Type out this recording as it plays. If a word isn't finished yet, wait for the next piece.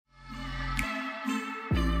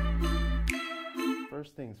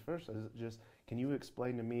first things first, just can you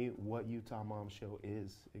explain to me what Utah Mom Show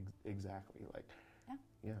is exactly? Like,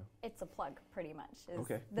 yeah. It's a plug, pretty much, is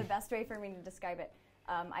Okay. the best way for me to describe it.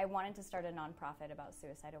 I wanted to start a nonprofit about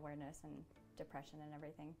suicide awareness and depression and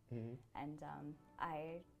everything. Mm-hmm. And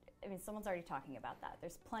I mean, someone's already talking about that.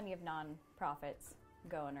 There's plenty of nonprofits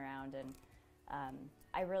going around, and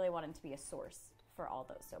I really wanted to be a source for all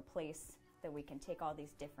those. So a place that we can take all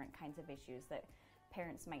these different kinds of issues that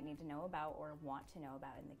parents might need to know about or want to know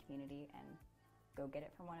about in the community and go get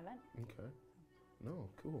it from one event. Okay. No,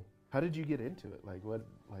 cool. How did you get into it?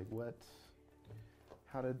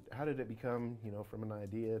 How did it become, from an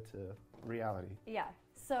idea to reality? Yeah.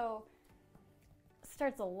 So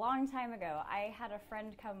starts a long time ago. I had a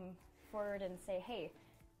friend come forward and say, "Hey,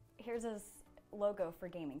 here's this logo for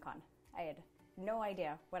Gaming Con." I had no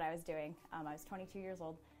idea what I was doing. I was 22 years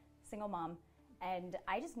old, single mom, and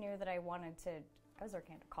I just knew that I was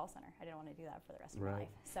working at a call center. I didn't want to do that for the rest of my life.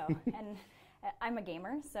 So, and I'm a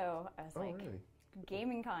gamer, so I was really?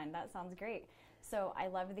 Gaming Con, that sounds great. So I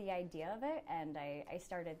loved the idea of it, and I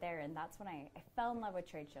started there, and that's when I fell in love with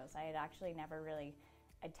trade shows. I had actually never really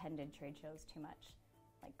attended trade shows too much,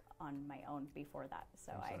 like on my own before that.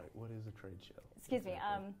 So I'm sorry, what is a trade show? Excuse me,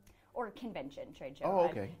 or convention, trade show. Oh,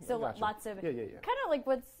 okay. So gotcha. Lots of, kind of like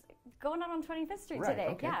what's going on 25th Street today.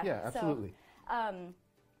 Okay. Yeah, absolutely. So,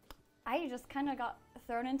 I just kind of got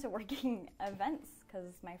thrown into working events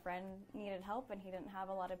because my friend needed help and he didn't have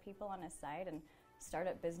a lot of people on his side, and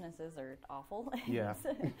startup businesses are awful. Yeah.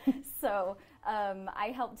 So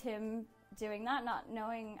I helped him doing that, not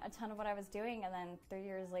knowing a ton of what I was doing, and then 3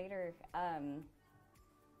 years later,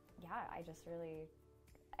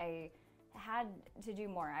 I had to do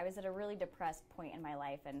more. I was at a really depressed point in my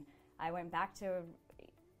life, and I went back to,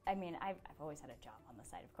 I've always had a job on the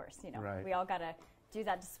side, of course. Right. We all got to do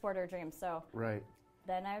that to support our dreams. So right.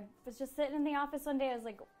 Then I was just sitting in the office one day. I was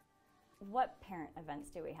like, what parent events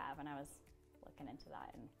do we have? And I was looking into that,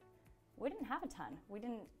 and we didn't have a ton.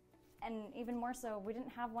 And even more so, we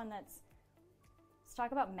didn't have one let's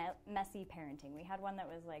talk about messy parenting. We had one that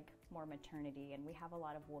was like more maternity, and we have a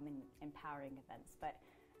lot of woman empowering events. But,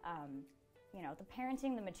 the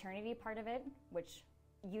parenting, the maternity part of it, which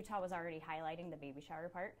Utah was already highlighting, the baby shower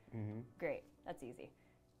part, great, that's easy.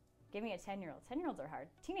 Give me a 10-year-old. 10-year-olds are hard.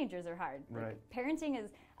 Teenagers are hard. Right. Parenting is,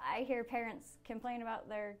 I hear parents complain about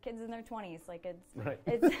their kids in their 20s. Right.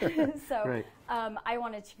 So right. I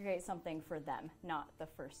wanted to create something for them, not the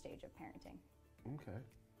first stage of parenting. Okay.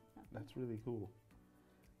 That's really cool.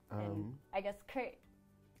 And I guess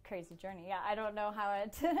crazy journey. Yeah, I don't know how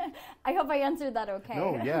it, I hope I answered that okay.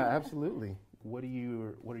 No, yeah, absolutely. What are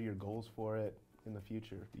your goals for it in the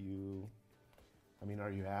future? Are you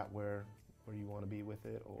at where you want to be with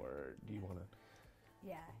it, or do you want to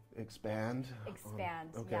expand?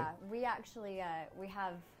 Okay. Yeah. We actually we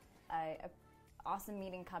have a awesome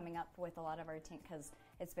meeting coming up with a lot of our team, because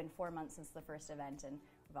it's been 4 months since the first event, and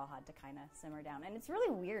we've all had to kind of simmer down. And it's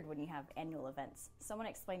really weird when you have annual events. Someone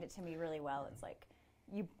explained it to me really well. It's like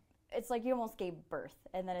you almost gave birth,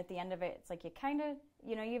 and then at the end of it, it's like you kind of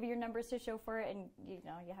you have your numbers to show for it, and you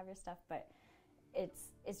have your stuff, but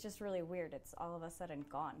it's just really weird. It's all of a sudden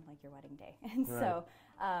gone, like your wedding day. And right. So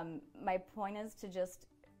my point is to just,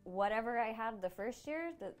 whatever I had the first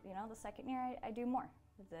year, the second year I do more.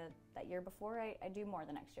 That year before I do more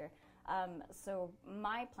the next year. So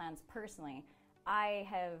my plans personally, I'm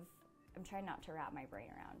trying not to wrap my brain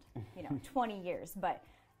around 20 years, but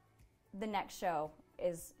the next show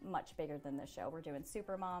is much bigger than this show. We're doing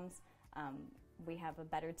Super Moms. We have a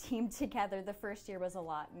better team together. The first year was a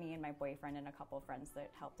lot, me and my boyfriend and a couple of friends that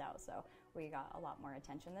helped out. So we got a lot more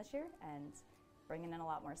attention this year, and bringing in a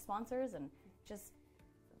lot more sponsors and just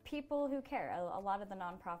people who care. A lot of the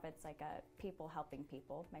nonprofits, like People Helping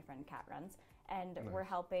People, my friend Kat runs, and nice. We're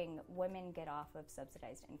helping women get off of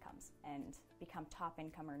subsidized incomes and become top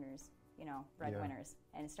income earners, breadwinners,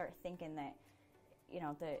 and start thinking that,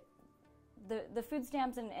 the food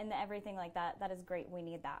stamps and everything like that, that is great. We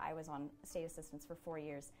need that. I was on state assistance for 4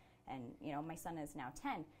 years, and my son is now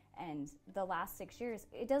 10, and the last 6 years,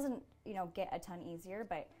 it doesn't get a ton easier,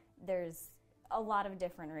 but there's a lot of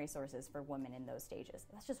different resources for women in those stages.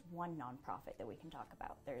 That's just one nonprofit that we can talk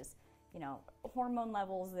about. There's hormone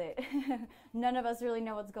levels that none of us really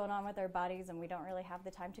know what's going on with our bodies, and we don't really have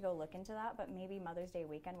the time to go look into that, but maybe Mother's Day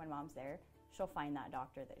weekend when mom's there, she'll find that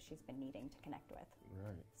doctor that she's been needing to connect with.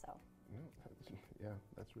 Right. So. Yeah,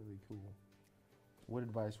 that's really cool. What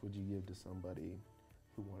advice would you give to somebody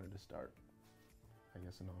who wanted to start, a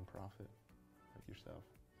nonprofit like yourself?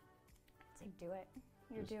 I'd say do it.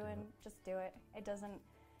 Just do it. It doesn't,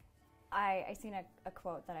 I seen a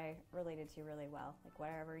quote that I related to really well. Like,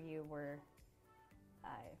 whatever you were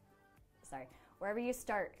wherever you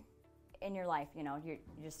start in your life, you know, you're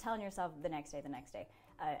just telling yourself the next day.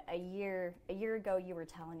 A year ago, you were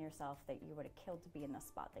telling yourself that you would have killed to be in the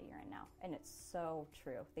spot that you're in now, and it's so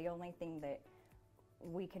true. The only thing that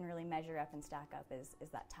we can really measure up and stack up is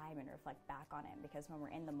that time and reflect back on it, because when we're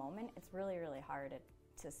in the moment, it's really, really hard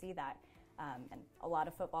to see that. And a lot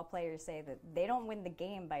of football players say that they don't win the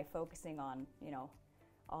game by focusing on, you know,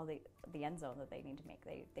 all the end zone that they need to make.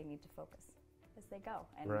 They need to focus as they go.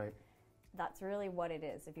 And right. That's really what it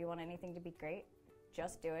is. If you want anything to be great,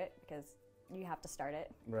 just do it, because you have to start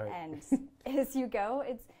it. Right. And as you go,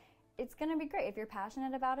 it's going to be great. If you're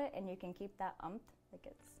passionate about it and you can keep that like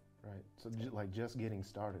it's... Right. So like just getting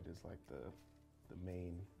started is like the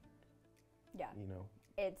main, yeah. You know.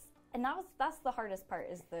 And that's the hardest part,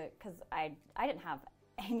 is because I didn't have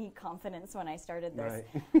any confidence when I started this.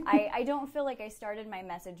 Right. I don't feel like I started my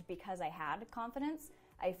message because I had confidence.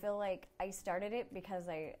 I feel like I started it because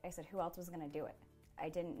I said, who else was going to do it? I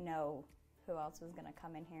didn't know who else was going to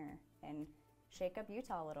come in here and shake up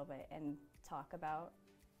Utah a little bit and talk about,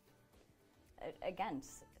 again,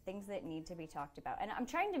 things that need to be talked about. And I'm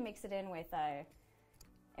trying to mix it in with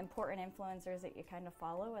important influencers that you kind of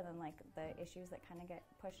follow, and then like the issues that kind of get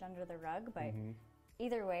pushed under the rug. But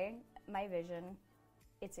either way, my vision,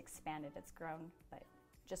 it's expanded, it's grown, but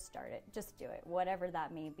just start it, just do it, whatever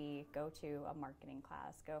that may be. Go to a marketing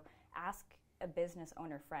class, go ask a business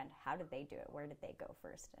owner friend, how did they do it, where did they go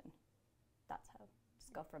first, and that's how.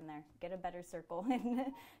 Just go from there, get a better circle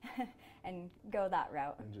and go that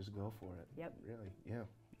route. And just go for it. Yep. Really, yeah.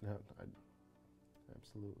 No,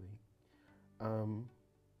 absolutely.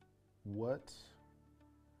 What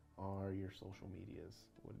are your social medias?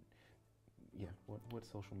 What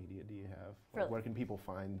social media do you have? Where can people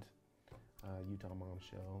find Utah Mom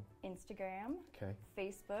Show? Instagram. Okay.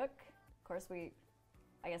 Facebook. Of course,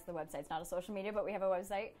 I guess the website's not a social media, but we have a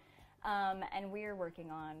website. And we're working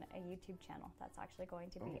on a YouTube channel that's actually going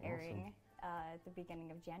to be airing at the beginning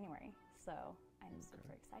of January. So I'm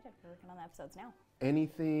super excited. We're working on the episodes now.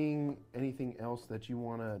 Anything else that you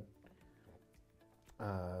want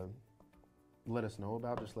to let us know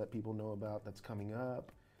about? Just let people know about that's coming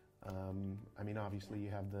up. I mean, obviously you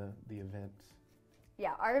have the event.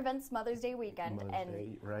 Yeah, our event's Mother's Day weekend. Mother's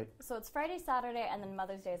Day, right. So it's Friday, Saturday, and then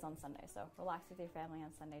Mother's Day is on Sunday. So relax with your family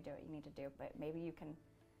on Sunday, do what you need to do. But maybe you can,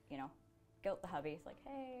 you know, guilt the hubby. It's like,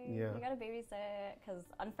 hey, you got to babysit. Because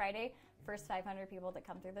on Friday, first 500 people that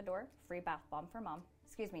come through the door, free bath bomb for mom.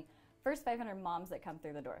 Excuse me, first 500 moms that come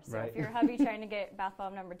through the door. So if you're a hubby trying to get bath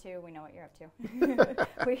bomb number 2, we know what you're up to.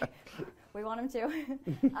 we want him to.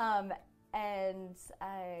 And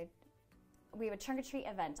we have a trunk-or-treat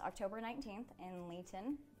event October 19th in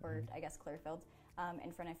Leeton, or I guess Clearfield,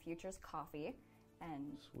 in front of Futures Coffee.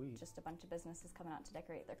 And just a bunch of businesses coming out to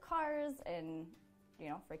decorate their cars, and, you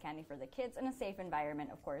know, free candy for the kids in a safe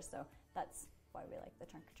environment, of course. So that's why we like the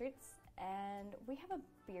trunk-or-treats. And we have a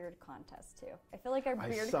beard contest, too. I feel like our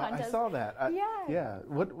beard contest... I saw that. Yeah.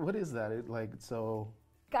 What is that?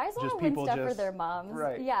 Guys want to win stuff for their moms.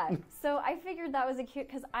 Right. Yeah. So I figured that was a cute,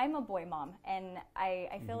 because I'm a boy mom, and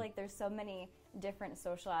I feel like there's so many different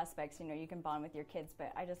social aspects, you know, you can bond with your kids,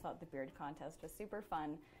 but I just thought the beard contest was super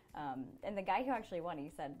fun. And the guy who actually won, he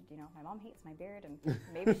said, you know, my mom hates my beard, and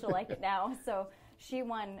maybe she'll like it now. So she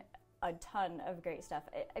won a ton of great stuff.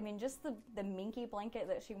 I mean, just the Minky blanket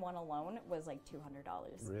that she won alone was like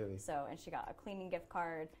 $200. Really? So, and she got a cleaning gift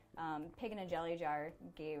card. Pig in a Jelly Jar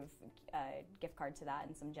gave a gift card to that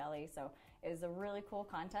and some jelly. So it was a really cool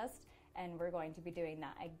contest, and we're going to be doing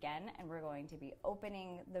that again, and we're going to be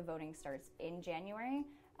opening, the voting starts in January.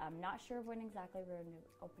 I'm not sure when exactly we're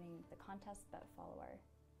opening the contest, but follow our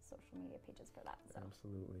social media pages for that. So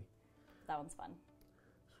absolutely. That one's fun.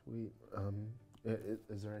 Sweet.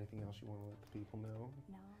 Is there anything else you want to let the people know?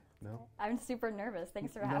 No? I'm super nervous.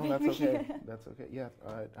 Thanks for having me. No, that's okay. That's okay. Yeah,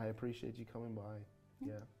 I appreciate you coming by.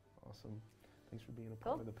 Yeah, awesome. Thanks for being a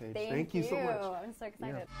part of the page. Thank you so much. I'm so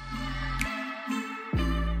excited.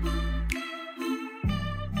 Yeah.